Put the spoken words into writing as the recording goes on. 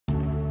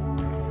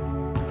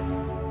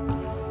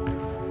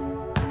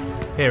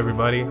Hey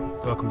everybody,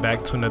 welcome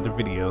back to another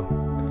video.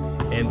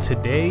 And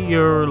today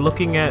you're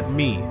looking at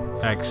me,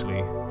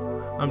 actually.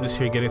 I'm just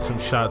here getting some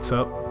shots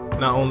up.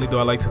 Not only do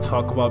I like to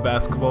talk about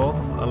basketball,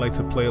 I like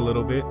to play a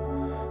little bit.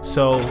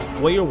 So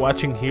what you're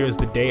watching here is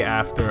the day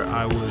after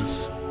I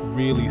was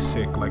really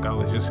sick. Like, I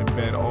was just in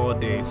bed all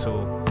day,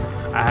 so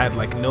I had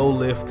like no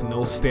lift,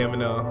 no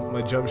stamina.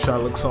 My jump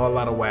shot looks all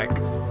out of whack.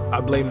 I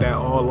blame that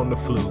all on the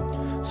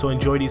flu. So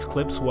enjoy these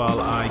clips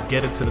while I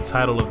get into the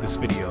title of this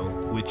video,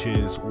 which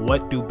is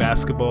what do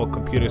basketball,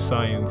 computer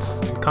science,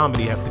 and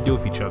comedy have to do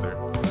with each other?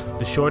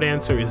 The short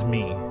answer is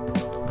me.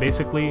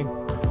 Basically,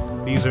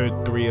 these are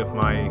three of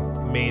my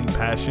main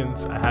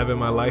passions I have in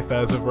my life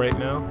as of right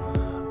now.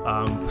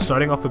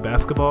 Starting off with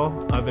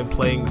basketball, I've been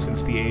playing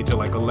since the age of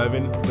like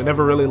 11, but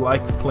never really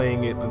liked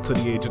playing it until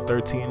the age of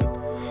 13.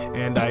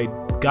 And I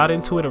got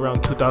into it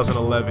around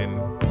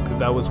 2011 because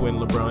that was when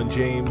LeBron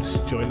James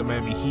joined the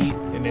Miami Heat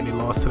and then he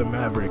lost to the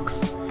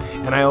Mavericks.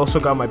 And I also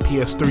got my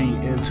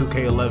PS3 in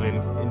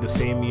 2K11 in the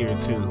same year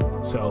too.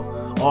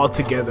 So all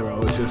together I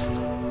was just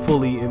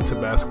fully into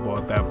basketball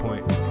at that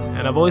point.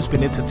 And I've always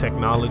been into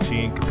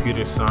technology and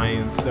computer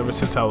science ever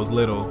since I was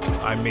little.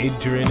 I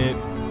major in it.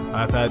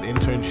 I've had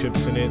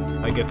internships in it.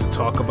 I get to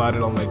talk about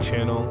it on my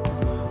channel.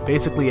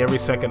 Basically every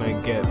second I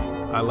get,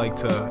 I like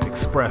to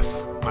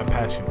express my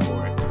passion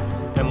for it.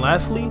 And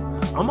lastly,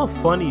 I'm a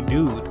funny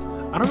dude.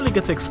 I don't really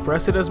get to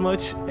express it as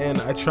much, and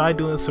I tried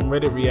doing some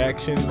Reddit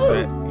reactions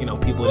that,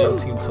 people didn't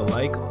seem to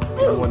like.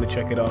 If you want to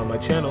check it out on my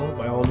channel,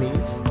 by all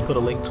means, put a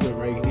link to it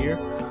right here.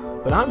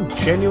 But I'm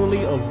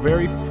genuinely a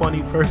very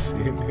funny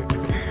person.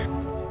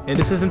 And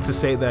this isn't to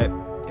say that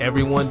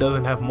everyone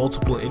doesn't have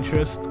multiple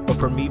interests, but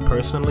for me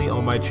personally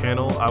on my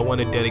channel, I want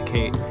to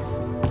dedicate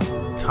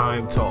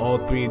time to all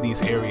three of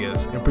these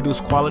areas and produce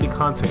quality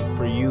content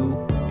for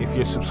you if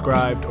you're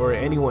subscribed or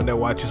anyone that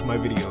watches my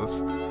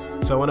videos.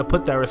 So I want to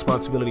put that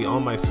responsibility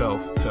on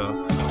myself to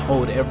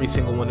hold every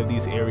single one of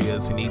these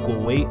areas in equal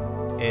weight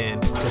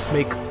and just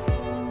make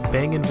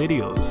banging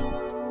videos.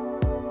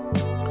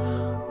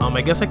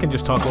 I guess I can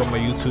just talk about my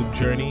YouTube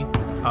journey.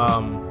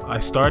 I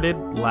started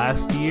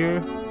last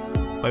year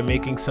by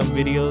making some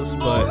videos,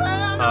 but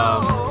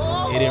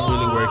it didn't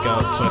really work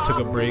out, so I took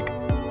a break,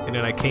 and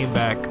then I came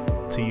back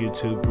to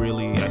YouTube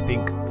really, I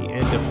think the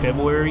end of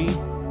February,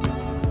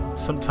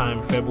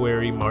 sometime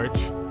February,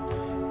 March.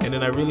 And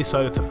then I really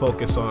started to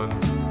focus on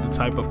the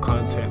type of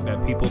content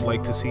that people would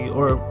like to see,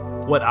 or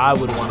what I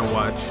would want to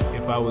watch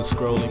if I was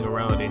scrolling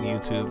around in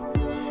YouTube.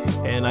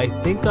 And I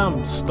think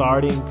I'm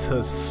starting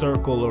to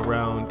circle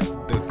around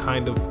the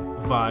kind of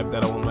vibe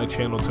that I want my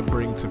channel to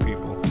bring to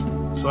people.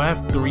 So I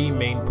have three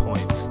main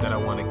points that I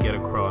want to get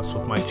across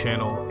with my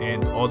channel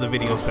and all the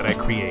videos that I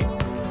create.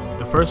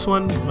 The first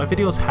one, my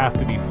videos have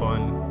to be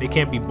fun. They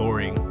can't be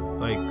boring.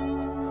 Like,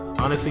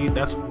 honestly,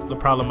 that's the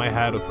problem I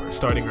had with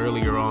starting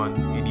earlier on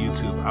in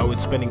YouTube. I was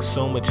spending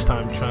so much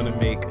time trying to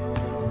make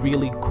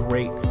really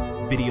great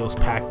videos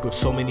packed with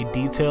so many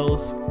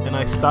details, and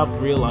I stopped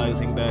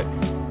realizing that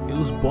it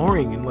was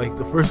boring in like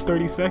the first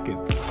 30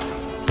 seconds.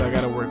 So I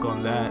gotta work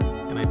on that,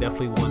 and I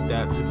definitely want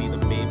that to be the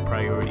main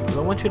priority, because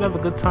I want you to have a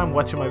good time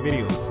watching my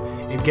videos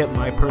and get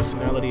my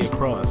personality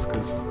across,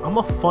 because I'm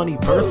a funny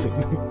person.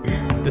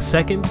 The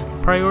second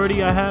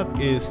priority I have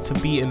is to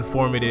be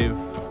informative,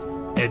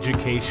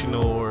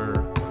 educational,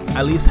 or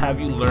at least have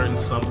you learn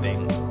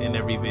something in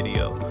every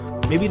video.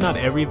 Maybe not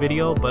every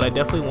video, but I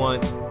definitely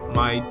want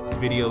my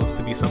videos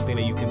to be something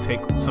that you can take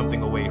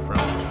something away from.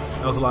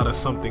 That was a lot of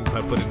somethings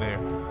I put in there.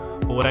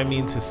 But what I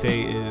mean to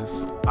say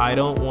is, I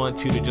don't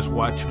want you to just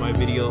watch my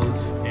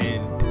videos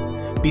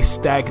and be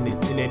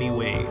stagnant in any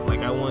way.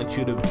 Like, I want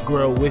you to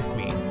grow with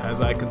me as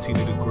I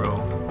continue to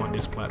grow on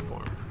this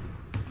platform.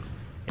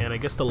 And I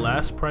guess the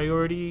last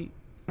priority,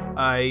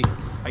 I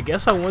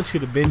guess I want you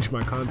to binge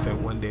my content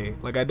one day.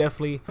 Like, I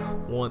definitely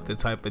want the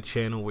type of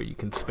channel where you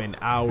can spend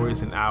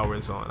hours and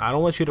hours on. I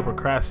don't want you to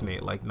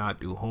procrastinate, like not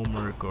do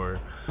homework or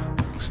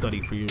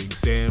study for your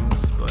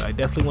exams, but I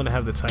definitely want to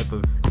have the type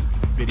of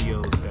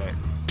videos that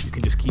you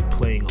can just keep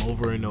playing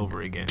over and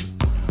over again.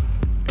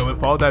 And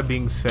with all that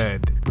being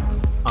said,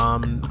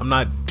 I'm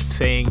not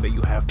saying that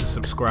you have to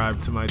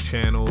subscribe to my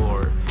channel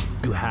or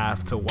you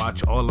have to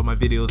watch all of my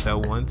videos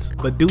at once,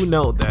 but do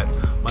know that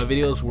my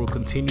videos will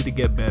continue to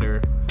get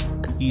better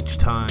each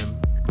time.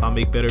 I'll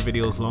make better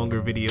videos,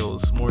 longer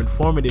videos, more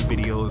informative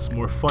videos,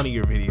 more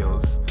funnier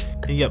videos.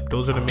 And yep,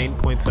 those are the main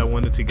points I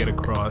wanted to get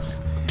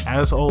across.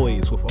 As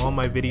always, with all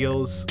my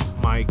videos,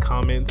 my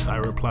comments, I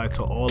reply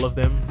to all of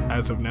them.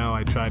 As of now,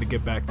 I try to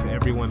get back to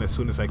everyone as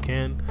soon as I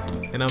can.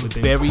 And I'm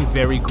very,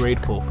 very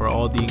grateful for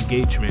all the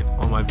engagement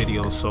on my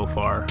videos so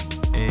far.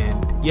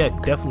 And yeah,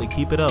 definitely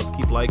keep it up.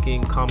 Keep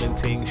liking,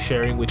 commenting,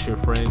 sharing with your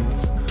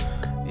friends.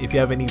 If you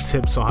have any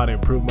tips on how to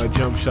improve my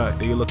jump shot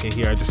that you're looking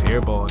here, I just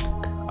airballed,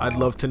 I'd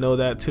love to know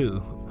that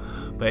too.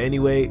 But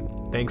anyway,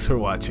 thanks for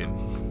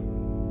watching.